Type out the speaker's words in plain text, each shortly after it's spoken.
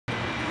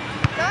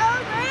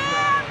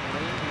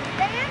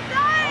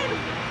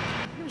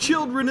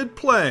children at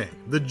play,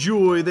 the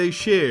joy they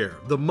share,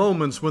 the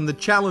moments when the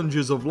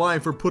challenges of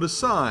life are put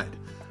aside.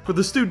 For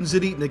the students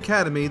at Eaton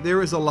Academy,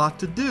 there is a lot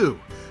to do,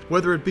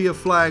 whether it be a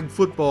flag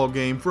football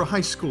game for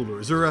high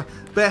schoolers or a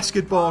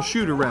basketball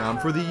shoot-around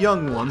for the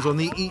young ones on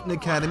the Eaton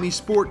Academy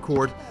sport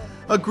court,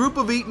 a group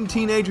of Eaton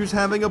teenagers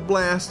having a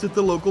blast at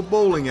the local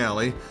bowling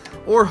alley,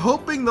 or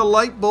hoping the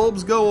light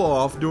bulbs go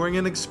off during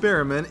an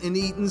experiment in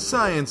Eaton's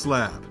science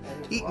lab.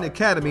 Eaton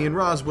Academy in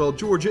Roswell,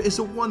 Georgia is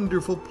a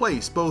wonderful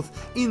place,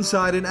 both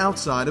inside and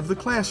outside of the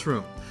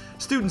classroom.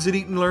 Students at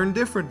Eaton learn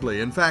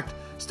differently. In fact,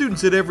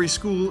 students at every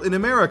school in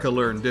America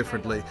learn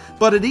differently.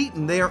 But at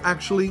Eaton, they are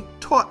actually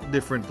taught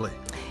differently.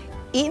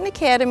 Eaton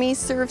Academy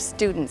serves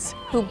students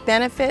who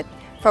benefit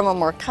from a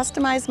more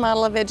customized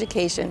model of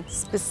education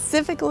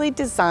specifically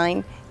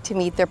designed to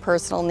meet their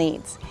personal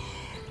needs.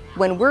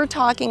 When we're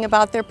talking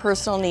about their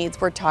personal needs,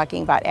 we're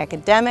talking about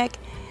academic,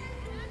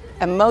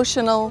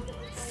 emotional,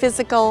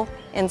 physical,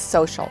 and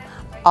social.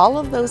 All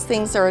of those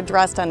things are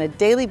addressed on a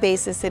daily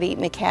basis at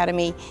Eaton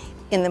Academy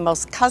in the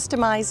most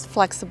customized,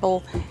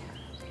 flexible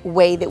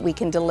way that we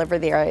can deliver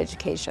their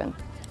education.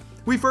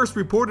 We first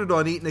reported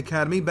on Eaton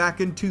Academy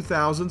back in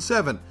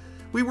 2007.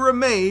 We were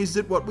amazed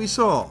at what we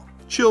saw.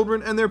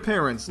 Children and their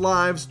parents'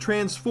 lives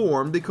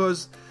transformed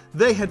because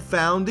they had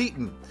found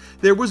Eaton.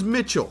 There was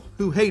Mitchell,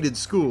 who hated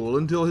school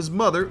until his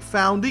mother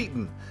found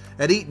Eaton.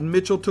 At Eaton,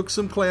 Mitchell took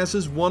some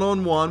classes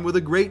one-on-one with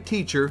a great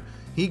teacher.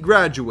 He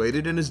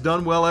graduated and has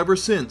done well ever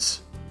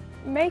since.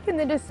 Making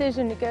the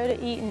decision to go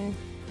to Eaton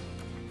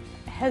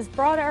has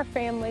brought our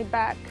family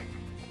back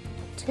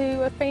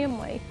to a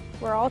family.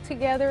 We're all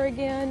together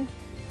again.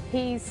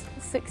 He's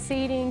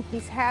succeeding,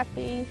 he's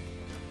happy,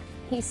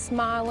 he's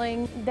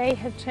smiling. They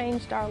have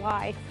changed our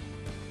life,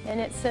 and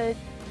it's a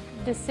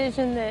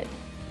decision that,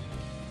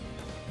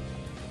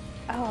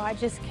 I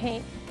just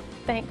can't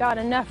thank God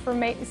enough for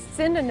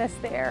sending us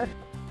there.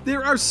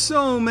 There are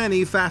so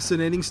many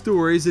fascinating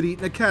stories at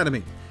Eaton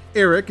Academy.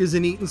 Eric is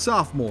an Eaton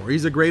sophomore.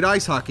 He's a great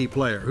ice hockey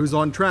player who's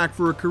on track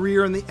for a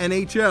career in the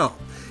NHL.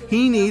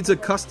 He needs a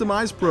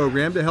customized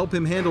program to help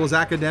him handle his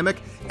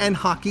academic and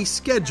hockey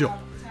schedule.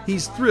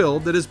 He's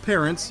thrilled that his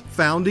parents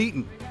found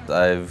Eaton.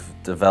 I've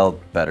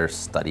developed better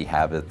study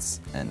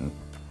habits and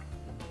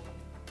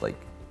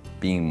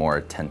being more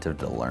attentive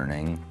to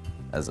learning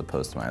as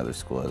opposed to my other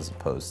school, as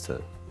opposed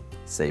to,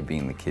 say,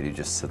 being the kid who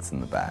just sits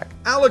in the back.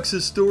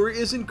 Alex's story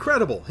is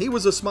incredible. He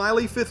was a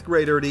smiley fifth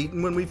grader at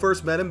Eaton when we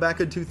first met him back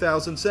in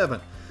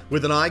 2007.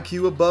 With an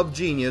IQ above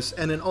genius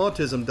and an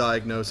autism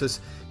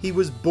diagnosis, he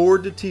was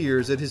bored to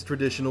tears at his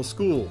traditional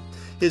school.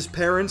 His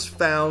parents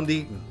found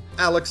Eaton.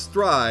 Alex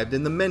thrived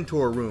in the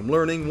mentor room,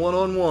 learning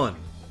one-on-one.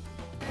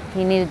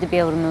 He needed to be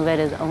able to move at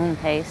his own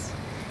pace,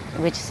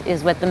 which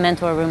is what the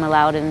mentor room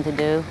allowed him to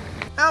do.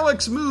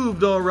 Alex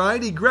moved all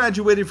right. He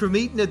graduated from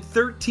Eaton at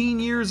 13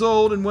 years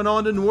old and went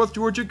on to North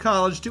Georgia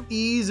College to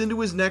ease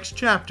into his next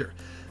chapter.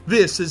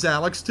 This is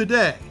Alex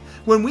today.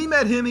 When we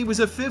met him, he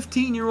was a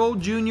 15-year-old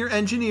junior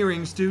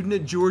engineering student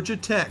at Georgia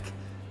Tech.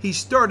 He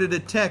started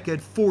at Tech at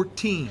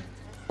 14.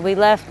 We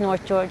left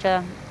North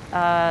Georgia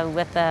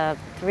with a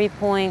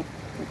 3.8,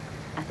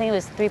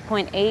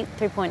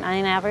 3.9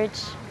 average.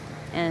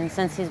 And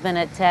since he's been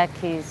at Tech,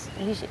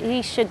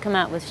 he should come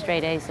out with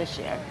straight A's this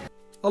year.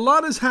 A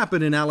lot has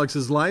happened in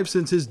Alex's life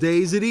since his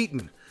days at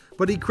Eaton,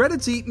 but he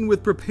credits Eaton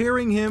with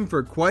preparing him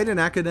for quite an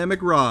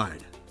academic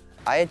ride.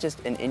 I had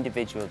just an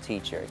individual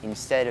teacher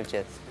instead of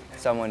just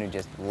someone who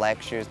just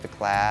lectures the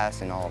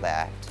class and all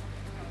that.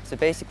 So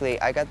basically,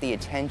 I got the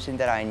attention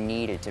that I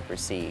needed to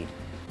proceed.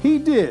 He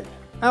did.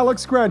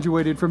 Alex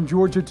graduated from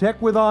Georgia Tech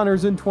with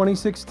honors in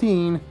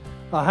 2016,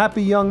 a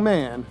happy young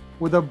man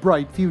with a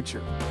bright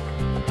future.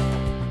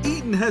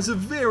 Eaton has a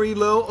very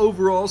low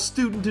overall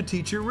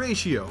student-to-teacher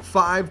ratio,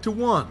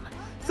 5-to-1.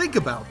 Think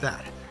about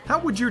that. How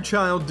would your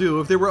child do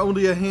if there were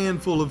only a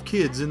handful of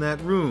kids in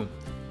that room?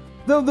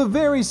 Though the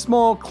very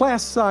small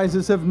class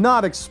sizes have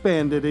not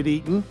expanded at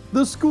Eaton,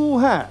 the school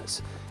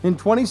has. In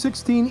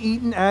 2016,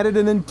 Eaton added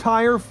an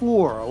entire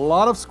floor, a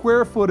lot of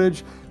square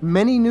footage,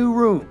 many new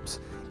rooms.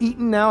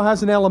 Eaton now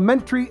has an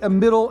elementary, a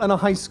middle, and a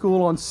high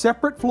school on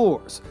separate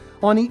floors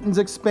on Eaton's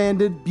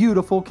expanded,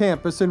 beautiful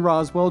campus in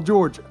Roswell,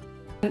 Georgia.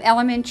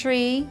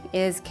 Elementary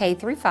is K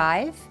through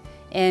 5,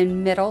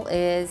 and middle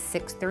is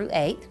 6th through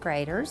 8th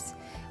graders.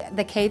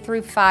 The K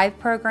through 5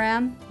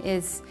 program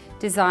is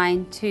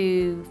designed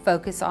to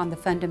focus on the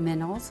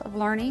fundamentals of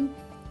learning.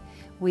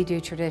 We do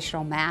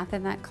traditional math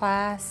in that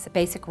class,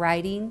 basic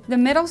writing. The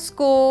middle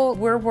school,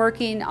 we're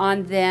working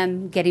on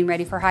them getting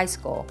ready for high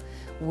school.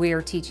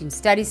 We're teaching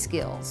study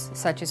skills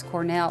such as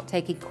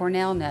taking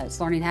Cornell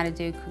notes, learning how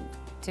to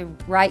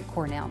write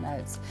Cornell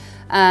notes.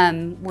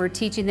 We're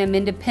teaching them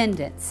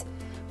independence.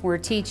 We're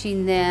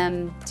teaching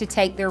them to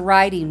take their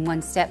writing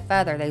one step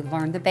further. They've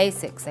learned the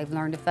basics, they've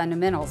learned the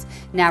fundamentals.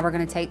 Now we're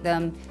going to take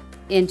them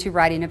into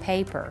writing a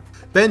paper.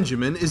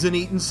 Benjamin is an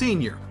Eaton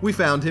senior. We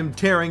found him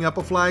tearing up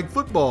a flag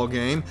football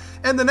game,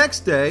 and the next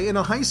day in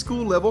a high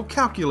school level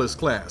calculus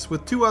class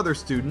with 2 other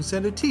students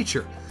and a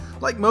teacher.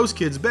 Like most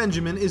kids,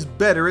 Benjamin is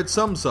better at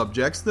some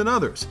subjects than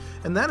others,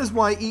 and that is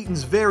why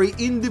Eaton's very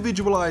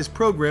individualized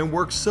program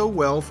works so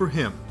well for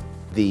him.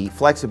 The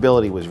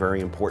flexibility was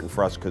very important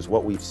for us because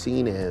what we've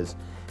seen is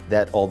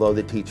that although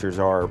the teachers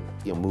are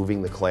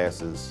moving the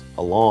classes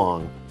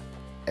along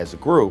as a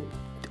group,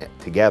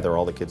 together,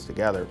 all the kids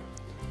together,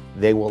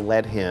 they will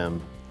let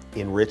him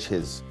enrich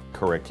his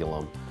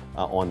curriculum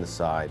on the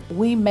side.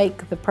 We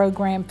make the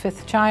program fit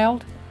the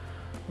child.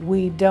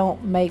 We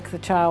don't make the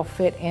child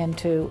fit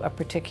into a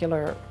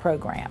particular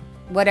program.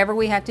 Whatever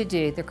we have to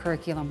do, the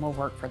curriculum will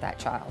work for that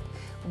child.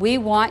 We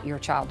want your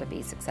child to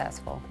be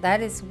successful.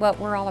 That is what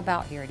we're all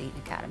about here at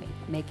Eaton Academy,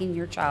 making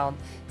your child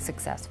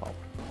successful.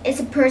 It's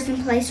a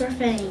person, place, or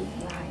thing.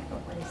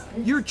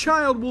 Your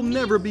child will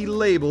never be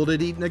labeled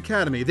at Eaton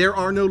Academy. There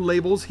are no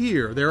labels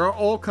here. There are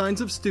all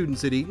kinds of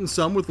students at Eaton,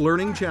 some with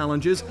learning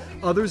challenges,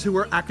 others who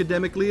are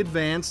academically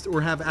advanced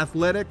or have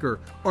athletic or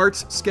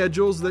arts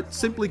schedules that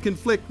simply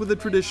conflict with a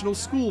traditional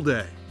school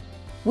day.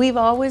 We've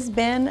always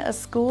been a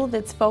school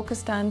that's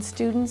focused on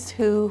students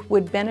who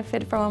would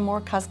benefit from a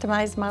more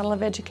customized model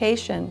of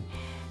education.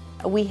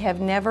 We have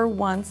never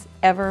once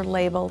ever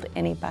labeled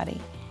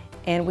anybody,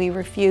 and we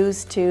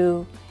refuse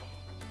to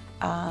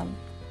go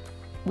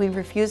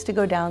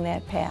down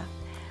that path.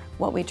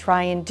 What we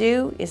try and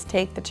do is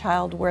take the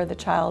child where the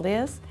child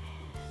is,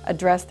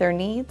 address their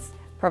needs,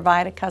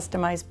 provide a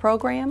customized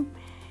program,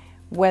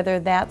 whether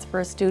that's for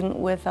a student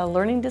with a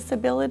learning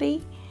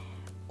disability,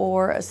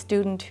 or a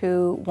student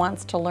who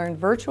wants to learn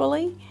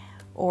virtually,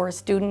 or a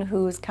student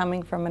who is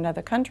coming from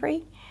another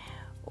country,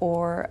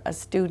 or a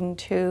student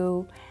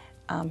who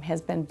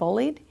has been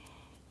bullied.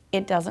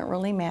 It doesn't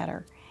really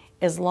matter.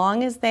 As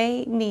long as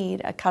they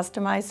need a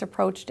customized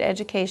approach to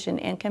education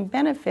and can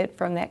benefit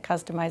from that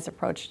customized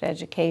approach to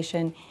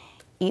education,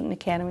 Eaton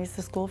Academy is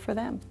the school for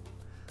them.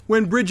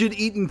 When Bridget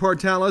Eaton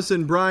Partalis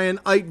and Brian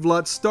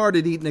Eitvlut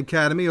started Eaton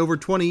Academy over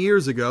 20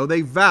 years ago,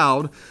 they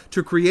vowed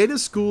to create a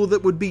school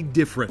that would be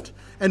different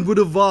and would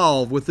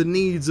evolve with the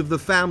needs of the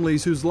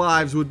families whose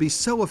lives would be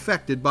so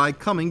affected by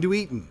coming to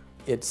Eaton.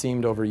 It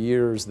seemed over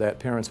years that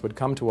parents would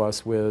come to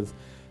us with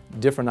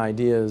different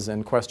ideas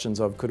and questions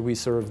of could we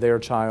serve their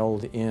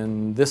child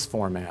in this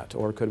format,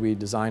 or could we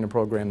design a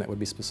program that would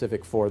be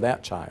specific for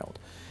that child.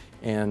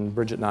 And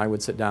Bridget and I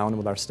would sit down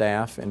with our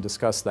staff and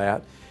discuss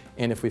that.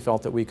 And if we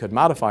felt that we could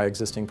modify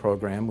existing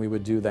program, we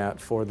would do that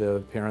for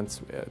the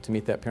parents to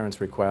meet that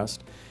parent's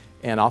request.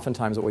 And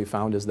oftentimes what we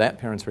found is that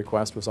parent's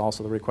request was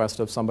also the request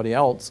of somebody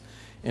else.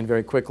 And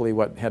very quickly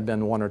what had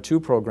been 1 or 2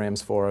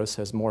 programs for us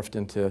has morphed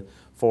into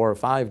 4 or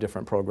 5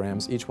 different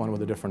programs, each one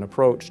with a different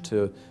approach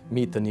to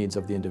meet the needs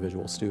of the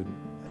individual student.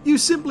 You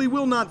simply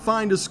will not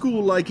find a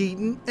school like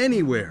Eaton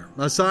anywhere.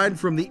 Aside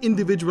from the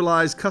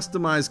individualized,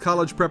 customized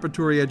college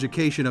preparatory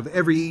education of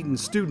every Eaton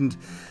student,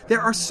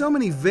 there are so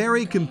many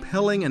very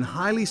compelling and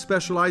highly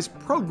specialized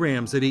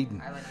programs at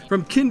Eaton,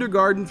 from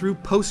kindergarten through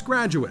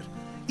postgraduate.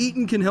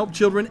 Eaton can help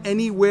children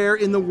anywhere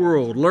in the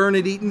world learn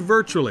at Eaton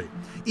virtually.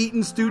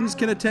 Eaton students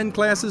can attend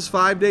classes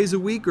 5 days a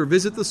week or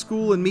visit the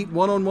school and meet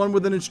one-on-one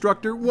with an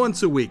instructor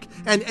once a week,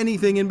 and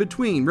anything in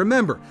between.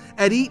 Remember,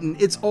 at Eaton,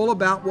 it's all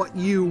about what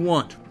you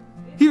want.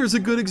 Here's a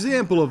good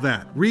example of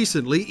that.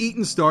 Recently,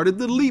 Eaton started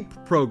the LEAP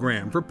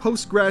program for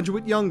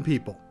postgraduate young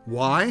people.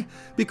 Why?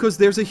 Because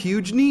there's a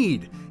huge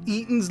need.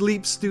 Eaton's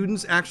LEAP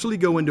students actually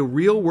go into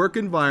real work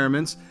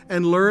environments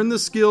and learn the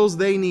skills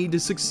they need to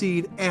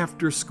succeed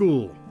after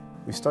school.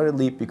 We started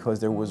LEAP because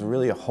there was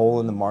really a hole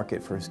in the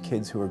market for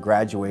kids who were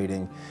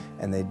graduating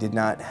and they did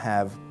not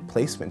have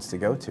placements to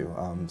go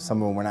to.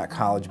 Some of them were not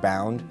college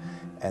bound,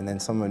 and then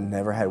some of them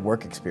never had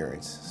work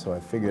experience. So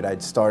I figured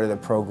I'd started a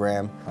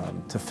program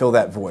to fill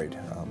that void.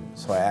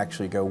 So I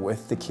actually go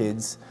with the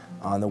kids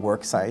on the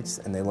work sites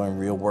and they learn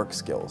real work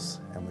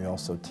skills. And we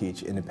also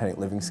teach independent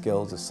living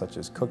skills such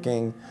as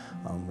cooking,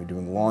 we're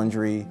doing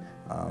laundry,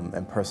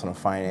 and personal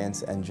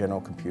finance and general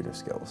computer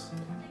skills.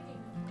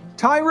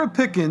 Tyra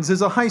Pickens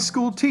is a high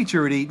school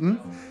teacher at Eaton.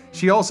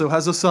 She also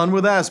has a son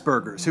with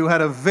Asperger's who had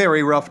a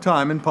very rough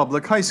time in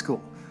public high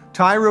school.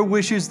 Tyra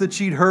wishes that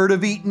she'd heard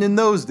of Eaton in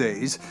those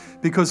days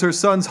because her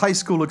son's high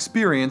school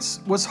experience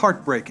was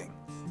heartbreaking.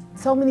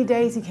 So many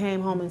days he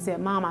came home and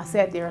said, "Mom, I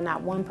sat there and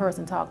not one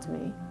person talked to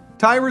me."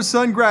 Tyra's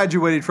son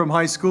graduated from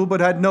high school but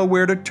had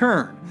nowhere to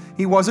turn.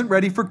 He wasn't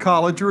ready for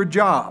college or a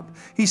job.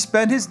 He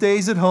spent his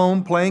days at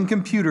home playing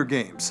computer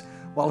games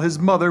while his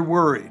mother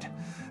worried.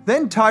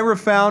 Then Tyra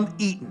found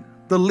Eaton.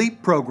 The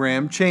LEAP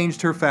program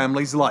changed her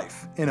family's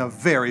life in a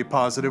very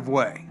positive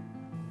way.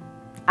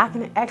 I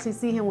can actually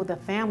see him with a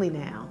family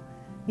now.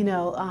 You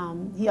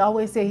know, he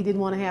always said he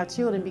didn't want to have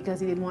children because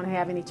he didn't want to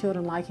have any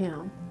children like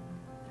him.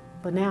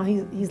 But now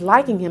he's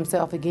liking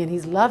himself again.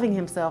 He's loving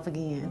himself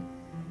again.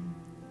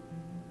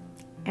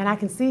 And I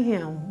can see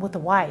him with a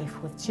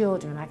wife, with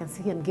children. I can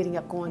see him getting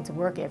up, going to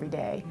work every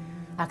day.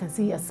 I can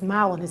see a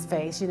smile on his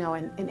face, you know,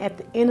 and at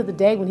the end of the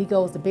day when he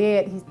goes to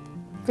bed, he's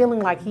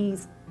feeling like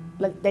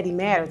that he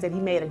matters, that he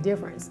made a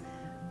difference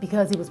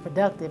because he was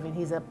productive and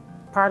he's a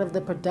part of the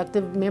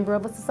productive member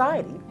of a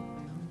society.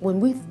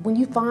 When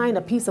you find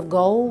a piece of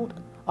gold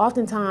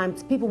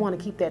oftentimes people want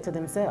to keep that to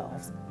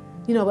themselves.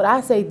 You know, but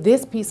I say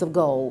this piece of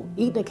gold,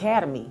 Eaton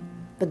Academy,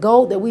 the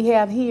gold that we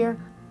have here,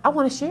 I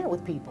want to share it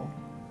with people.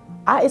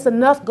 It's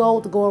enough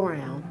gold to go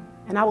around,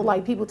 and I would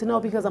like people to know,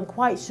 because I'm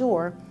quite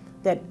sure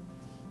that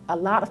a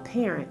lot of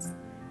parents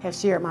have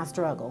shared my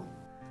struggle.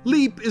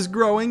 LEAP is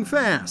growing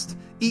fast.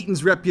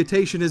 Eaton's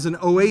reputation as an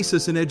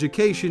oasis in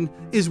education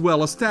is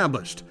well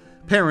established.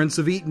 Parents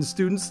of Eaton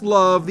students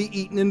love the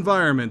Eaton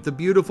environment, the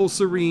beautiful,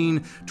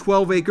 serene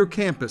 12-acre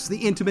campus, the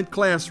intimate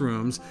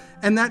classrooms,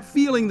 and that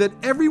feeling that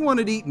everyone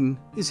at Eaton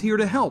is here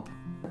to help.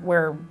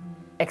 We're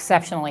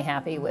exceptionally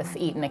happy with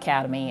Eaton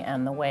Academy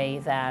and the way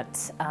that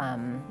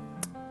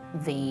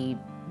the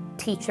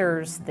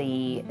teachers,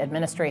 the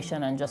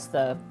administration, and just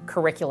the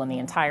curriculum, the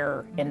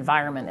entire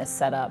environment is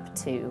set up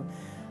to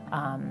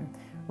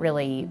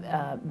really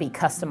be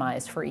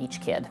customized for each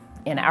kid.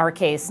 In our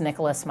case,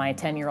 Nicholas, my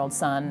 10-year-old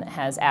son,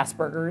 has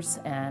Asperger's,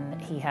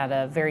 and he had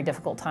a very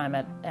difficult time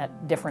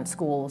at different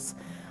schools.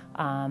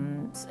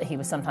 He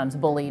was sometimes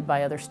bullied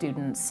by other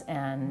students,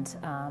 and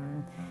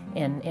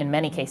in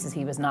many cases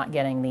he was not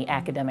getting the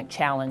academic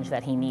challenge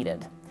that he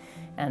needed.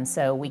 And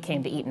so we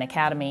came to Eaton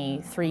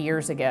Academy 3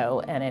 years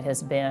ago, and it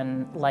has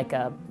been like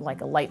a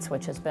light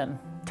switch has been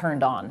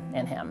turned on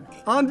in him.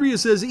 Andrea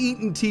says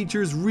Eaton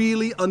teachers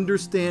really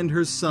understand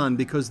her son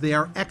because they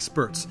are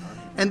experts,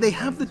 and they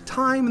have the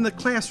time in the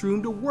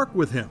classroom to work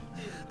with him.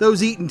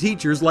 Those Eaton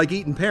teachers, like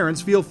Eaton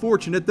parents, feel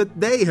fortunate that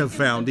they have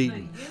found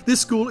Eaton. This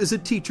school is a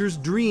teacher's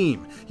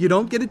dream. You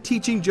don't get a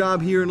teaching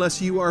job here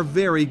unless you are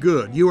very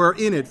good. You are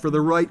in it for the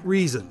right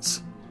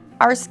reasons.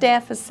 Our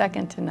staff is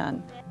second to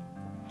none.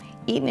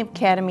 Eaton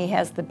Academy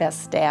has the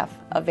best staff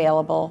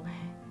available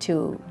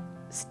to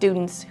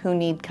students who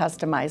need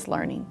customized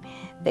learning.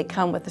 They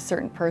come with a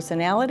certain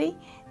personality.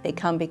 They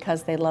come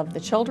because they love the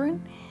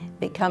children.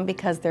 They come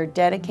because they're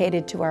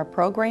dedicated to our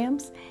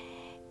programs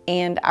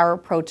and our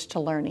approach to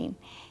learning.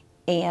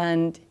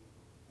 And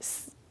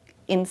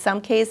in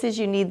some cases,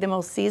 you need the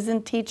most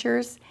seasoned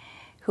teachers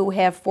who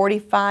have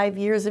 45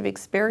 years of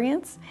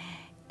experience,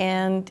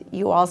 and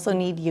you also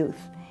need youth.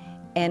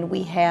 And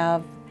we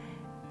have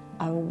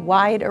a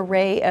wide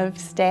array of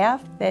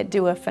staff that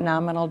do a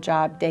phenomenal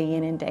job day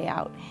in and day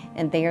out.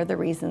 And they are the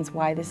reasons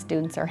why the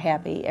students are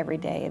happy every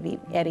day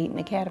at Eaton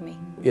Academy.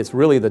 It's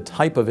really the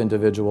type of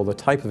individual, the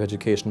type of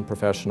education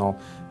professional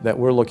that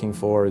we're looking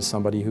for is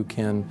somebody who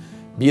can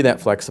be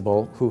that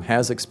flexible, who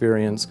has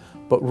experience,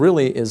 but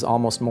really is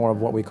almost more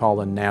of what we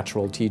call a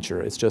natural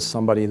teacher. It's just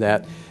somebody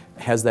that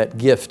has that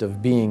gift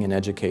of being an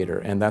educator,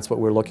 and that's what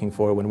we're looking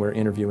for when we're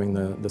interviewing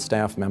the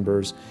staff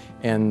members.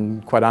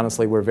 And quite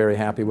honestly, we're very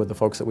happy with the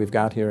folks that we've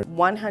got here.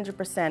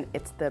 100%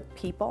 it's the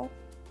people.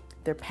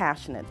 They're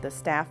passionate. The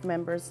staff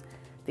members,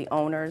 the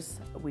owners,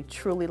 we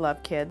truly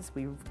love kids.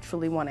 We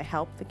truly want to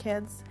help the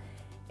kids.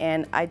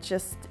 And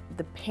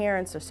the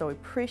parents are so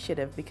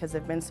appreciative because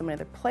they've been so many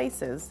other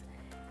places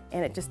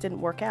and it just didn't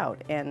work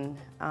out. And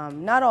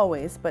not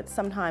always, but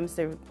sometimes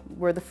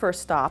we're the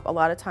first stop. A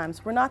lot of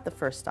times we're not the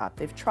first stop.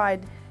 They've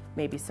tried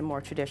maybe some more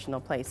traditional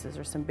places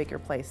or some bigger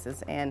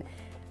places, and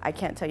I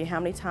can't tell you how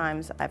many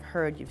times I've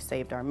heard, you've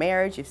saved our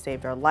marriage, you've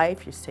saved our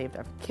life, you've saved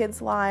our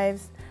kids'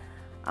 lives.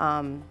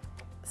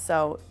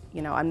 So,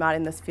 you know, I'm not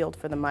in this field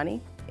for the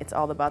money. It's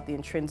all about the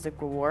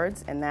intrinsic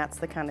rewards, and that's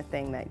the kind of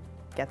thing that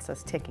gets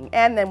us ticking.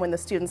 And then when the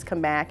students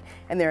come back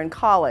and they're in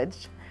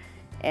college,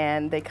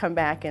 and they come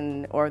back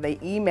or they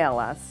email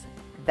us,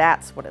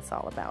 that's what it's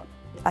all about.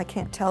 I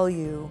can't tell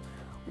you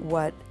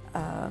what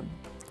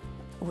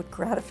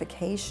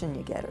gratification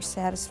you get, or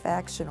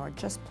satisfaction, or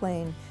just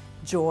plain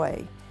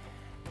joy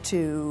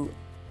to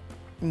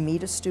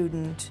meet a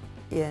student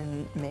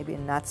in maybe a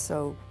not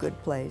so good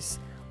place,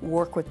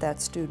 work with that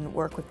student,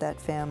 work with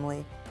that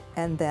family,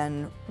 and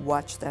then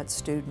watch that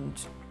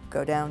student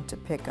go down to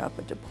pick up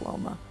a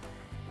diploma.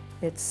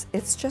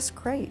 It's just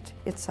great.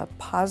 It's a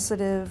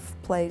positive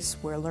place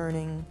where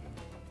learning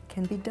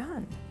can be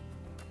done.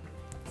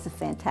 It's a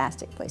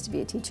fantastic place to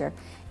be a teacher.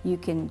 You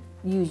can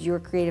use your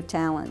creative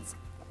talents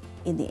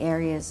in the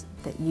areas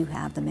that you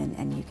have them in,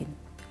 and you can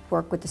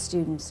work with the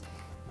students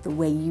the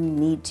way you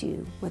need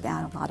to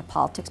without a lot of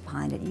politics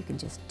behind it. You can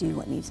just do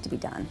what needs to be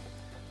done.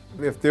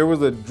 If there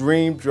was a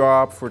dream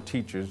job for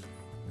teachers,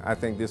 I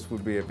think this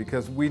would be it,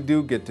 because we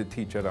do get to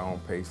teach at our own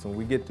pace, and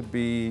we get to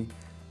be,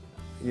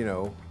 you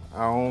know,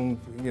 our own,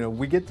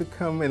 we get to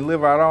come and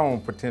live out our own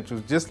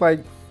potentials. Just like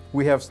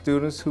we have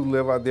students who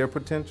live out their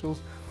potentials,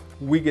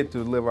 we get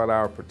to live out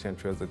our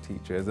potential as a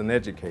teacher, as an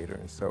educator.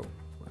 And so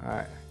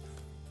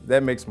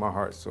that makes my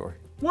heart soar.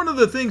 One of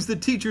the things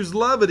that teachers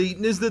love at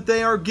Eaton is that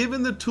they are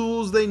given the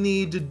tools they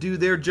need to do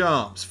their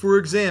jobs. For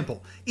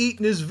example,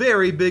 Eaton is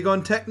very big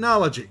on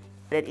technology.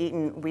 At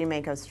Eaton, we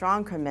make a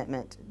strong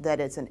commitment that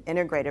it's an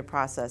integrated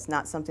process,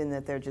 not something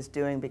that they're just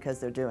doing because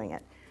they're doing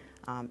it.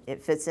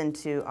 It fits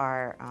into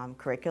our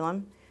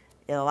curriculum.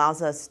 It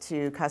allows us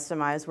to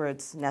customize where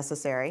it's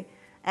necessary,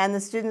 and the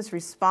students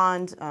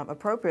respond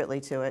appropriately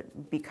to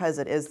it because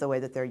it is the way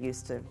that they're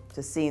used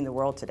to seeing the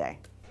world today.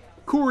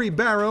 Corey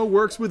Barrow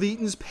works with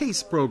Eaton's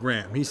PACE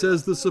program. He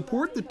says the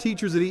support that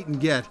teachers at Eaton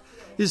get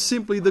is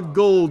simply the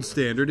gold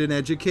standard in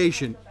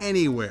education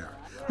anywhere.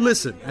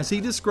 Listen as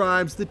he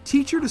describes the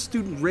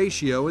teacher-to-student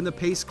ratio in the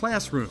PACE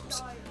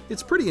classrooms.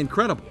 It's pretty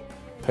incredible.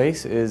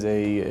 PACE is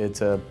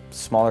a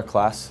smaller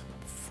class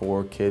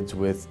for kids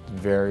with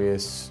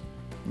various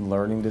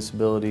learning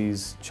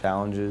disabilities,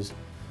 challenges,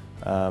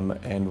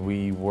 and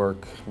we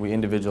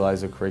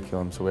individualize the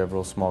curriculum, so we have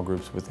real small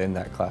groups within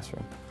that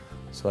classroom.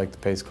 So like the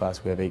PACE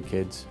class, we have 8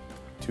 kids,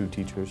 2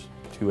 teachers,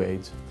 2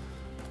 aides.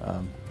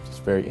 It's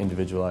very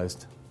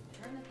individualized.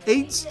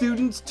 8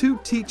 students, 2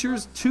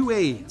 teachers, 2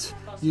 aides.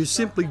 You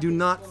simply do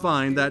not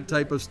find that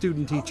type of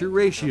student-teacher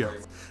ratio.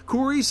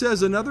 Corey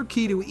says another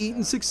key to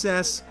Eaton's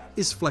success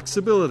is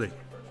flexibility.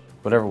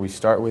 Whatever we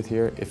start with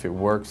here, if it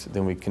works,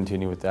 then we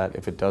continue with that.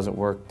 If it doesn't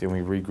work, then we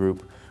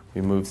regroup.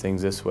 We move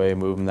things this way,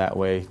 move them that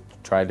way,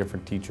 try a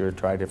different teacher,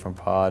 try a different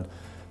pod,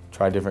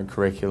 try a different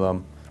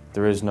curriculum.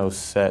 There is no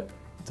set,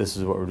 this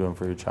is what we're doing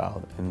for your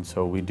child. And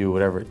so we do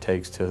whatever it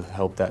takes to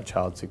help that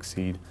child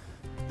succeed.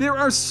 There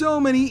are so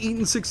many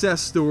Eaton success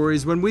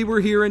stories. When we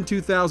were here in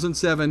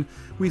 2007,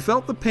 we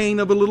felt the pain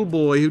of a little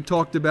boy who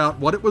talked about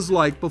what it was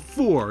like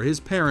before his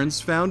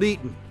parents found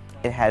Eaton.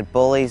 It had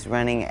bullies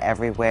running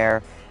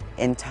everywhere,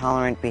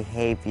 intolerant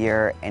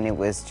behavior, and it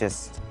was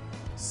just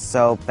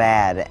so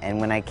bad.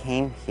 And when I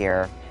came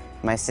here,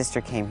 my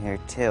sister came here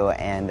too,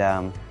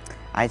 and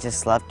I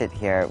just loved it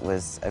here. It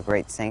was a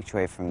great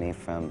sanctuary for me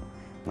from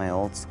my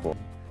old school.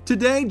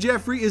 Today,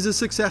 Jeffrey is a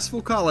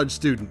successful college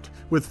student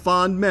with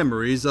fond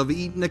memories of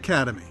Eaton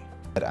Academy.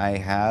 I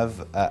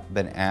have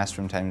been asked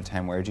from time to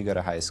time, where did you go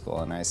to high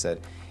school? And I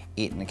said,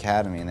 Eaton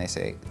Academy, and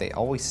they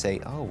always say,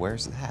 oh,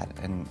 where's that?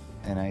 And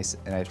I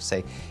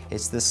say,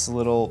 it's this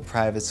little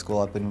private school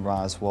up in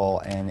Roswell,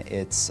 and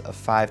it's a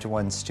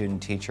 5-to-1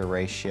 student-teacher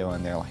ratio,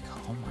 and they're like,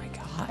 oh my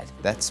God,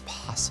 that's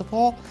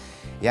possible?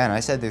 Yeah, and I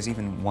said there's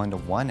even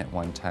 1-to-1 at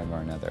one time or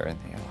another, and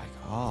they're like,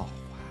 oh, wow.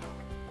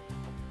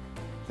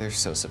 They're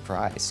so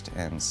surprised,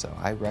 and so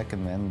I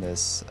recommend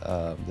this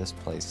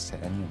place to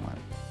anyone.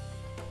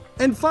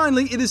 And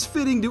finally, it is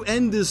fitting to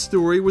end this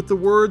story with the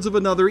words of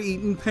another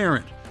Eaton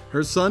parent.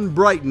 Her son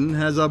Brighton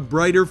has a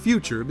brighter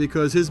future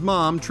because his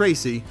mom,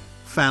 Tracy,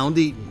 found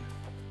Eaton.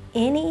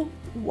 Any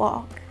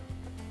walk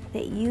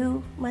that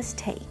you must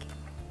take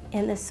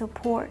in the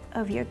support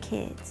of your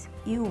kids,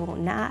 you will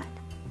not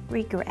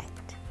regret.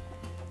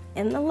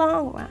 In the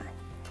long run,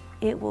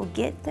 it will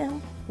get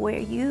them where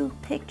you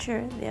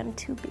picture them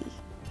to be.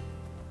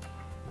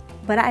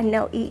 But I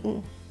know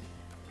Eaton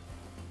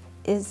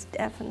is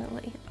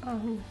definitely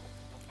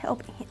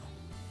helping him.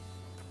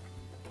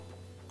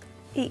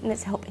 Eaton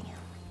is helping him.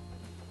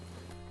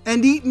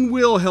 And Eaton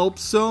will help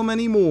so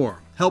many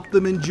more. Help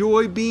them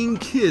enjoy being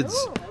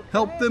kids.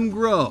 Help them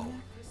grow.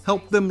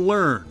 Help them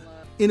learn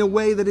in a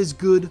way that is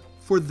good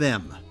for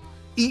them.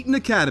 Eaton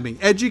Academy,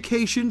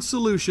 education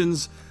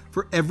solutions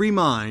for every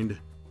mind,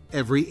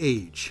 every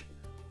age.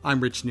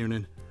 I'm Rich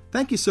Noonan.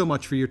 Thank you so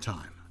much for your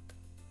time.